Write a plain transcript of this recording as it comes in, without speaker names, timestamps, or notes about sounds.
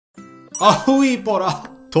아우 이뻐라.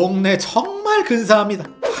 동네 정말 근사합니다.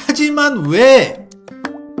 하지만 왜?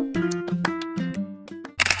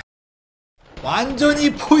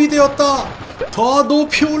 완전히 포위되었다. 더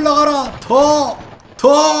높이 올라가라. 더.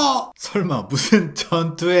 설마 무슨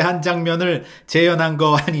전투의 한 장면을 재현한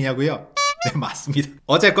거 아니냐고요? 네, 맞습니다.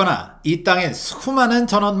 어쨌거나 이 땅엔 수많은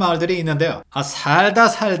전원마을들이 있는데요.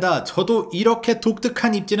 살다 저도 이렇게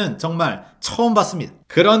독특한 입지는 정말 처음 봤습니다.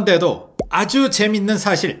 그런데도 아주 재밌는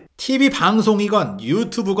사실, TV 방송이건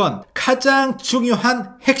유튜브건 가장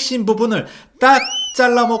중요한 핵심 부분을 딱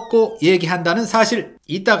잘라먹고 얘기한다는 사실,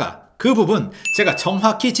 이따가 그 부분 제가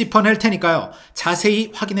정확히 짚어낼 테니까요.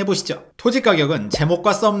 자세히 확인해 보시죠. 토지 가격은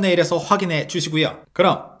제목과 썸네일에서 확인해 주시고요.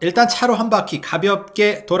 그럼 일단 차로 한 바퀴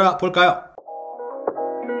가볍게 돌아볼까요?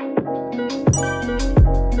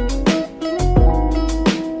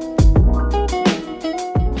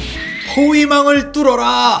 포위망을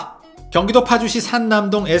뚫어라! 경기도 파주시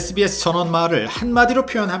산남동 SBS전원마을을 한마디로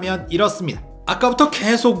표현하면 이렇습니다. 아까부터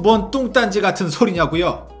계속 뭔 뚱딴지 같은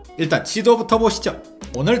소리냐고요? 일단 지도부터 보시죠.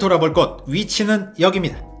 오늘 돌아볼 곳 위치는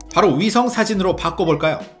여기입니다. 바로 위성사진으로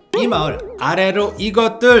바꿔볼까요? 이 마을 아래로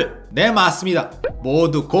이것들, 네 맞습니다.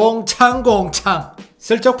 모두 공창.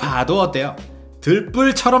 슬쩍 봐도 어때요?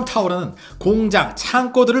 들불처럼 타오르는 공장,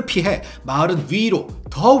 창고들을 피해 마을은 위로,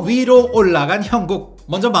 더 위로 올라간 형국.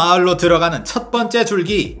 먼저 마을로 들어가는 첫 번째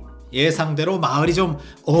줄기, 예상대로 마을이 좀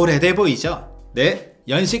오래돼 보이죠? 네,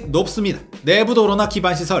 연식 높습니다. 내부 도로나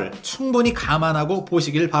기반시설 충분히 감안하고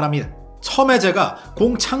보시길 바랍니다. 처음에 제가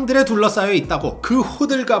공창들에 둘러싸여 있다고 그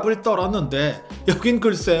호들갑을 떨었는데 여긴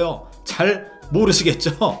글쎄요, 잘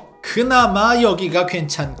모르시겠죠? 그나마 여기가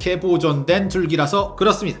괜찮게 보존된 줄기라서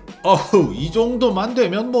그렇습니다. 이 정도만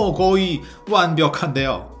되면 뭐 거의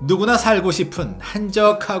완벽한데요. 누구나 살고 싶은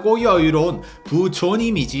한적하고 여유로운 부촌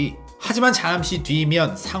이미지. 하지만 잠시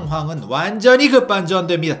뒤면 상황은 완전히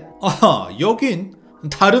급반전됩니다. 여긴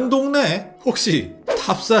다른 동네? 혹시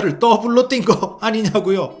답사를 더블로 띈 거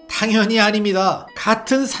아니냐고요? 당연히 아닙니다.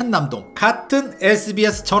 같은 산남동, 같은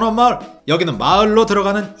SBS 전원마을. 여기는 마을로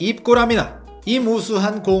들어가는 입구랍니다. 이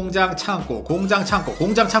무수한 공장 창고,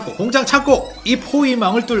 이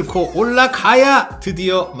포위망을 뚫고 올라가야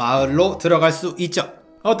드디어 마을로 들어갈 수 있죠.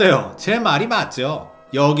 어때요? 제 말이 맞죠?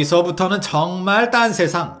 여기서부터는 정말 딴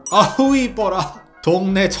세상. 아우 이뻐라.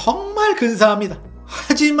 동네 정말 근사합니다.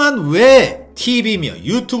 하지만 왜 TV며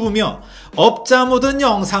유튜브며 업자 묻은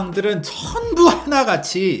영상들은 전부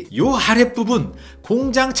하나같이 요 아랫부분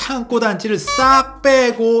공장 창고 단지를 싹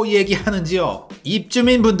빼고 얘기하는지요?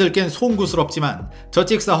 입주민 분들께는 송구스럽지만 저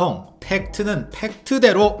찍사홍 팩트는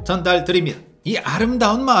팩트대로 전달드립니다. 이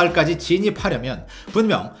아름다운 마을까지 진입하려면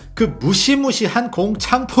분명 그 무시무시한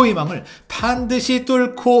공창 포위망을 반드시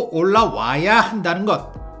뚫고 올라와야 한다는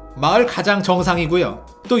것. 마을 가장 정상이고요.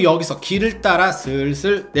 또 여기서 길을 따라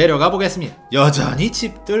슬슬 내려가 보겠습니다. 여전히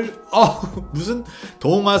집들 무슨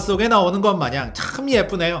동화 속에 나오는 것 마냥 참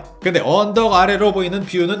예쁘네요. 근데 언덕 아래로 보이는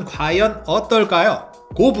뷰는 과연 어떨까요?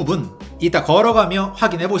 그 부분 이따 걸어가며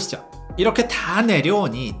확인해 보시죠. 이렇게 다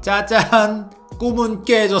내려오니 짜잔, 꿈은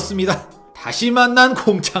깨졌습니다. 다시 만난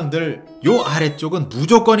공창들. 요 아래쪽은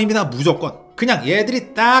무조건입니다. 무조건. 그냥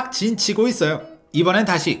얘들이 딱 진치고 있어요. 이번엔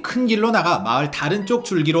다시 큰 길로 나가 마을 다른 쪽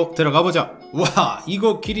줄기로 들어가 보죠. 와,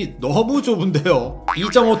 이거 길이 너무 좁은데요.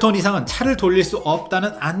 2.5톤 이상은 차를 돌릴 수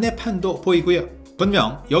없다는 안내판도 보이고요.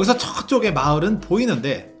 분명 여기서 저쪽에 마을은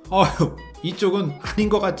보이는데 이쪽은 아닌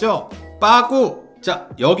것 같죠? 빠구! 자,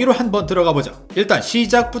 여기로 한번 들어가 보죠. 일단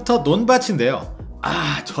시작부터 논밭인데요.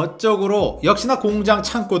 저쪽으로 역시나 공장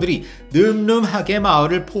창고들이 늠름하게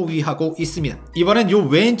마을을 포위하고 있습니다. 이번엔 요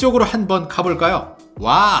왼쪽으로 한번 가볼까요?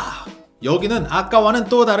 와, 여기는 아까와는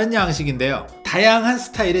또 다른 양식인데요. 다양한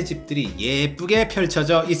스타일의 집들이 예쁘게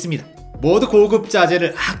펼쳐져 있습니다. 모두 고급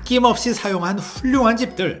자재를 아낌없이 사용한 훌륭한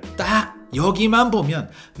집들. 딱 여기만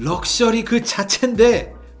보면 럭셔리 그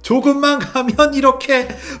자체인데 조금만 가면 이렇게.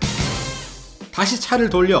 다시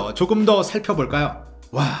차를 돌려 조금 더 살펴볼까요?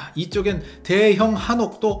 와, 이쪽엔 대형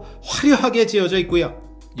한옥도 화려하게 지어져 있고요.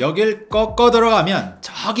 여길 꺾어 들어가면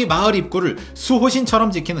저기 마을 입구를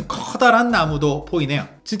수호신처럼 지키는 커다란 나무도 보이네요.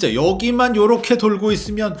 진짜 여기만 요렇게 돌고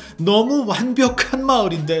있으면 너무 완벽한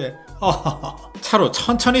마을인데. 차로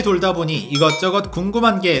천천히 돌다 보니 이것저것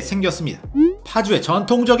궁금한 게 생겼습니다. 파주의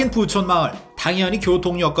전통적인 부촌 마을, 당연히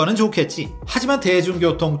교통 여건은 좋겠지. 하지만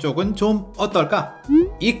대중교통 쪽은 좀 어떨까?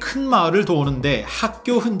 이 큰 마을을 도는데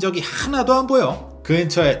학교 흔적이 하나도 안 보여.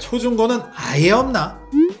 근처에 초중고는 아예 없나?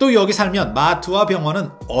 또 여기 살면 마트와 병원은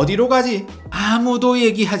어디로 가지? 아무도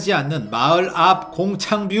얘기하지 않는 마을 앞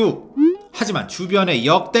공창뷰. 하지만 주변에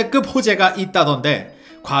역대급 호재가 있다던데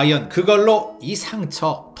과연 그걸로 이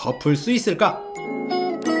상처 덮을 수 있을까?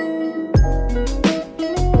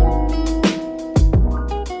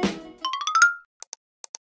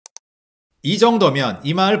 이 정도면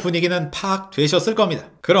이 마을 분위기는 파악되셨을 겁니다.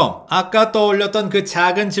 그럼 아까 떠올렸던 그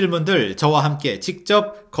작은 질문들 저와 함께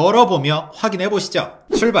직접 걸어보며 확인해 보시죠.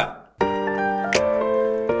 출발!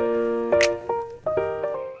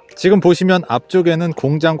 지금 보시면 앞쪽에는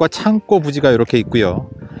공장과 창고 부지가 이렇게 있고요.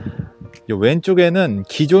 이 왼쪽에는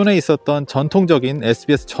기존에 있었던 전통적인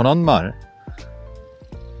SBS 전원마을,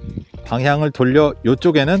 방향을 돌려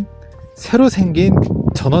이쪽에는 새로 생긴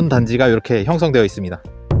전원단지가 이렇게 형성되어 있습니다.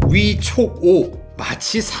 위촉오,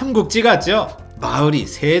 마치 삼국지 같죠? 마을이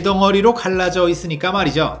세 덩어리로 갈라져 있으니까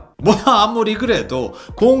말이죠. 뭐 아무리 그래도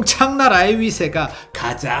공창나라의 위세가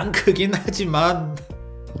가장 크긴 하지만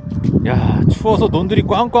야, 추워서 논들이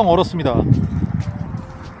꽝꽝 얼었습니다.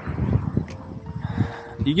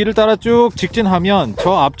 이 길을 따라 쭉 직진하면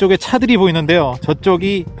저 앞쪽에 차들이 보이는데요,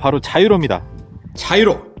 저쪽이 바로 자유로입니다.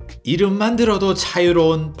 자유로, 이름만 들어도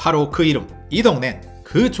자유로운 바로 그 이름. 이 동네는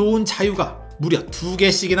그 좋은 자유가 무려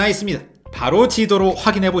 2개씩이나 있습니다. 바로 지도로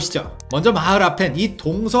확인해 보시죠. 먼저 마을 앞엔 이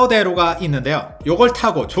동서대로가 있는데요, 요걸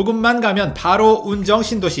타고 조금만 가면 바로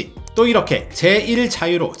운정신도시. 또 이렇게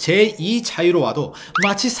제1자유로, 제2자유로와도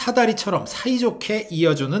마치 사다리처럼 사이좋게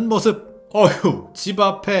이어주는 모습. 어휴, 집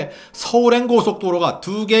앞에 서울행 고속도로가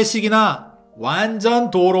 2개씩이나. 완전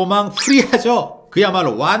도로망 프리하죠.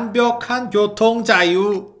 그야말로 완벽한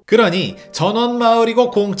교통자유. 그러니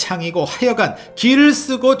전원마을이고 공창이고 하여간 길을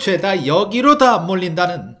쓰고 죄다 여기로 다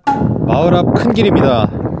몰린다는. 마을 앞 큰 길입니다.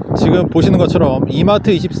 지금 보시는 것처럼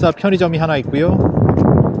이마트24 편의점이 하나 있고요,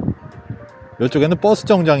 이쪽에는 버스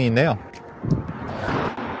정장이 있네요.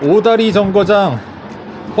 오다리 정거장,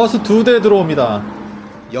 버스 2대 들어옵니다.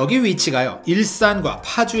 여기 위치가요, 일산과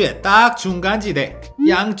파주의 딱 중간지대.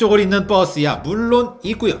 양쪽을 잇는 버스야 물론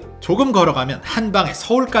있고요, 조금 걸어가면 한방에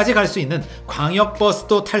서울까지 갈 수 있는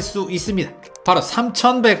광역버스도 탈 수 있습니다. 바로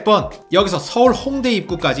 3100번. 여기서 서울 홍대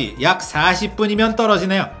입구까지 약 40분이면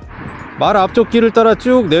떨어지네요. 마을 앞쪽 길을 따라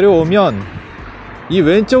쭉 내려오면 이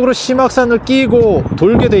왼쪽으로 심학산을 끼고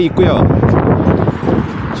돌게 돼 있고요,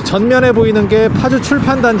 전면에 보이는 게 파주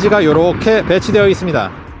출판단지가 이렇게 배치되어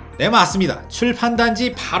있습니다. 네, 맞습니다.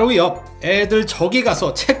 출판단지 바로 옆. 애들 저기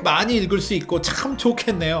가서 책 많이 읽을 수 있고 참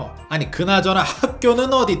좋겠네요. 아니 그나저나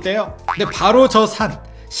학교는 어디 있대요? 근데 바로 저 산,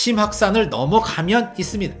 심학산을 넘어가면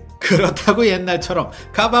있습니다. 그렇다고 옛날처럼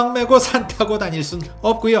가방 메고 산 타고 다닐 순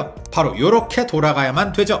없고요, 바로 요렇게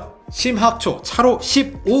돌아가야만 되죠. 심학초 차로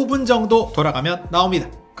 15분 정도 돌아가면 나옵니다.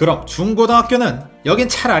 그럼 중고등학교는 여긴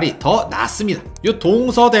차라리 더 낫습니다. 요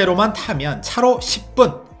동서대로만 타면 차로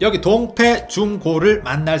 10분. 여기 동패 중고를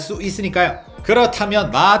만날 수 있으니까요.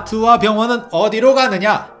 그렇다면 마트와 병원은 어디로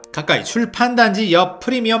가느냐? 가까이 출판단지 옆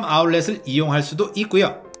프리미엄 아울렛을 이용할 수도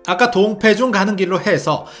있고요, 아까 동패중 가는 길로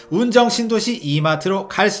해서 운정신도시 이마트로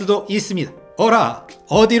갈 수도 있습니다. 어라,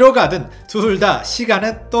 어디로 가든 둘 다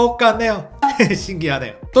시간은 똑같네요.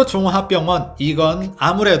 신기하네요. 또 종합병원, 이건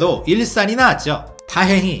아무래도 일산이 낫죠.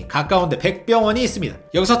 다행히 가까운데 백병원이 있습니다.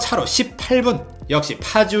 여기서 차로 18분. 역시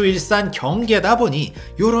파주, 일산, 경계다 보니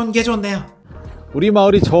요런 게 좋네요. 우리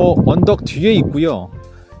마을이 저 언덕 뒤에 있고요,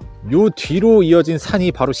 요 뒤로 이어진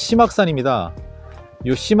산이 바로 심학산입니다.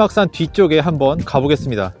 요 심학산 뒤쪽에 한번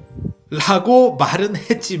가보겠습니다. 라고 말은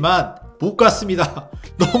했지만 못 갔습니다.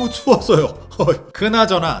 너무 추워서요.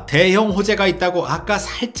 그나저나 대형 호재가 있다고 아까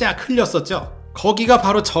살짝 흘렸었죠. 거기가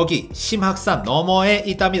바로 저기 심학산 너머에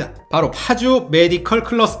있답니다. 바로 파주 메디컬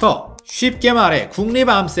클러스터. 쉽게 말해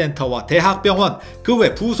국립암센터와 대학병원, 그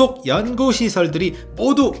외 부속 연구시설들이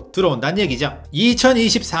모두 들어온다는 얘기죠.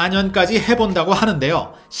 2024년까지 해본다고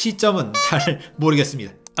하는데요, 시점은 잘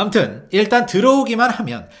모르겠습니다. 암튼 일단 들어오기만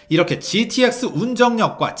하면 이렇게 GTX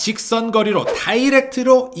운정역과 직선거리로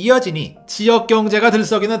다이렉트로 이어지니 지역경제가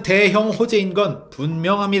들썩이는 대형 호재인 건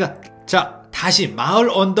분명합니다. 자, 다시 마을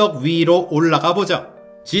언덕 위로 올라가 보죠.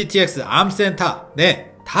 GTX 암센터,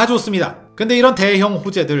 네, 다 좋습니다. 근데 이런 대형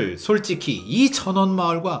호재들 솔직히 이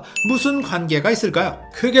전원마을과 무슨 관계가 있을까요?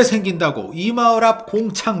 크게 생긴다고 이 마을 앞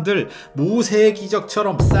공창들 모세의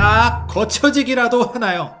기적처럼 싹 거쳐지기라도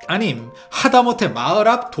하나요? 아님 하다못해 마을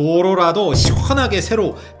앞 도로라도 시원하게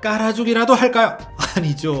새로 깔아주기라도 할까요?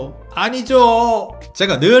 아니죠. 아니죠.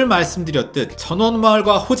 제가 늘 말씀드렸듯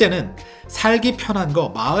전원마을과 호재는 살기 편한 거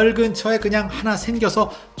마을 근처에 그냥 하나 생겨서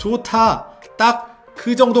좋다, 딱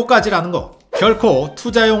그 정도까지라는 거. 결코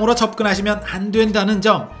투자용으로 접근하시면 안 된다는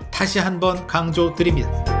점 다시 한번 강조드립니다.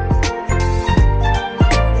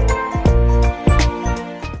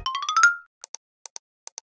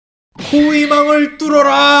 호위망을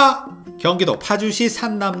뚫어라! 경기도 파주시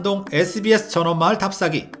산남동 SBS전원마을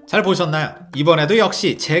답사기 잘 보셨나요? 이번에도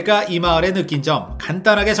역시 제가 이 마을에 느낀 점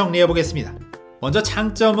간단하게 정리해 보겠습니다. 먼저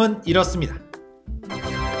장점은 이렇습니다.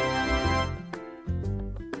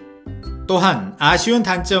 또한 아쉬운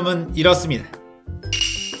단점은 이렇습니다.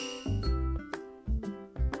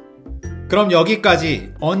 그럼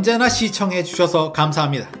여기까지 언제나 시청해 주셔서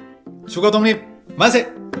감사합니다. 주거독립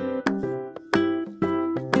만세!